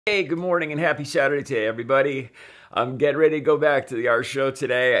Hey, good morning and happy Saturday to everybody. I'm getting ready to go back to the art show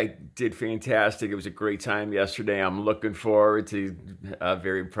today. I did fantastic. It was a great time yesterday. I'm looking forward to a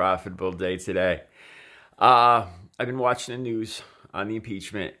very profitable day today. I've been watching the news on the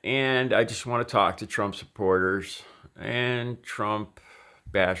impeachment, and I just want to talk to Trump supporters and Trump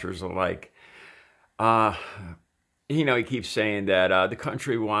bashers alike. He keeps saying that the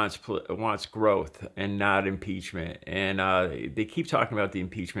country wants growth and not impeachment. And they keep talking about the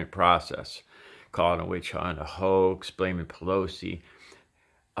impeachment process, calling a witch hunt, a hoax, blaming Pelosi.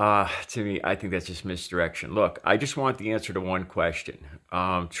 To me, I think that's just misdirection. Look, I just want the answer to one question.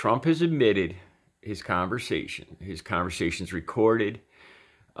 Trump has admitted his conversation. His conversation's recorded.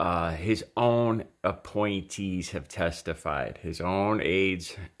 His own appointees have testified. His own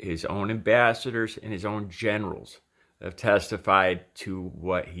aides, his own ambassadors, and his own generals have testified to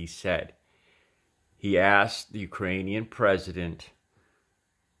what he said. He asked the Ukrainian president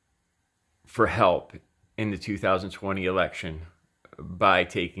for help in the 2020 election by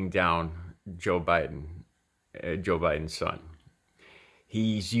taking down Joe Biden's son.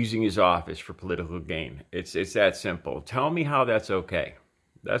 He's using his office for political gain. It's that simple. Tell me how that's okay.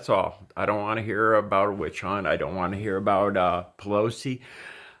 That's all. I don't want to hear about a witch hunt. I don't want to hear about Pelosi.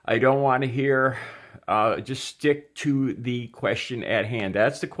 I don't want to hear... just stick to the question at hand.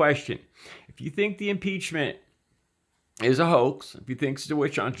 That's the question. If you think the impeachment is a hoax, if you think it's a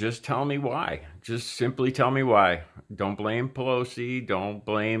witch hunt, just tell me why. Just simply tell me why. Don't blame Pelosi. Don't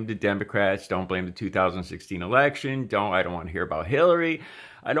blame the Democrats. Don't blame the 2016 election. I don't want to hear about Hillary.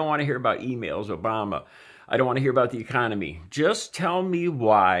 I don't want to hear about emails, Obama. I don't want to hear about the economy. Just tell me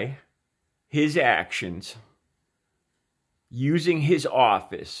why his actions, using his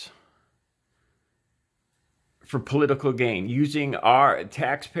office for political gain, using our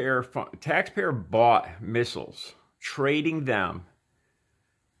taxpayer-bought missiles, trading them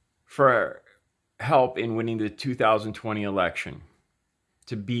for help in winning the 2020 election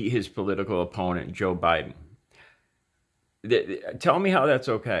to beat his political opponent, Joe Biden. Tell me how that's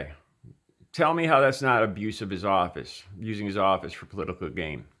okay. Tell me how that's not abuse of his office, using his office for political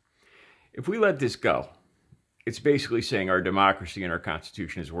gain. If we let this go, it's basically saying our democracy and our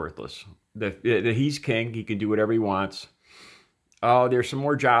Constitution is worthless. That he's king, he can do whatever he wants. Oh, there's some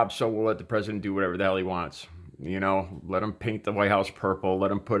more jobs, so we'll let the president do whatever the hell he wants. Let him paint the White House purple.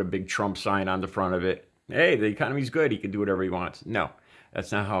 Let him put a big Trump sign on the front of it. Hey, the economy's good. He can do whatever he wants. No,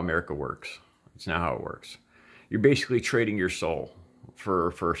 that's not how America works. It's not how it works. You're basically trading your soul for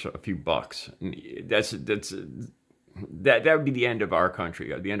a few bucks. That would be the end of our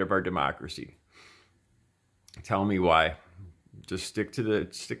country, the end of our democracy. Tell me why. Just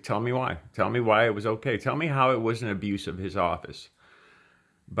tell me why. Tell me why it was okay. Tell me how it was an abuse of his office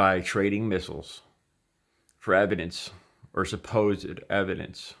by trading missiles for evidence or supposed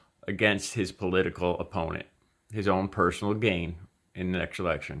evidence against his political opponent, his own personal gain in the next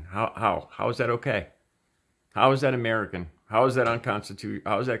election. How is that okay? How is that American? How is that unconstitutional?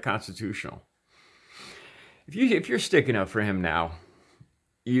 How is that constitutional? If you're sticking up for him now,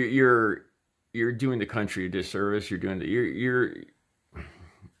 you're doing the country a disservice. You're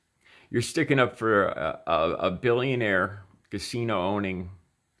sticking up for a billionaire, casino-owning,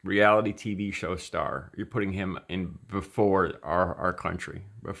 reality TV show star. You're putting him in before our country,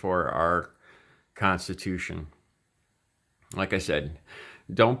 before our Constitution. Like I said,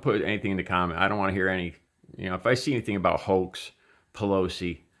 don't put anything in the comment. I don't want to hear any. If I see anything about hoax,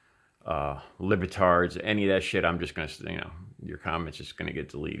 Pelosi, libertards, any of that shit, I'm just going to, your comment's just going to get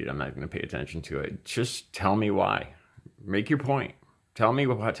deleted. I'm not going to pay attention to it. Just tell me why. Make your point. Tell me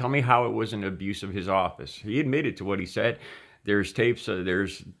how it was an abuse of his office. He admitted to what he said. There's tapes.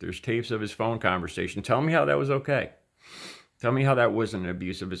 There's tapes of his phone conversation. Tell me how that was okay. Tell me how that wasn't an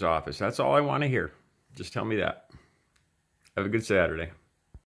abuse of his office. That's all I want to hear. Just tell me that. Have a good Saturday.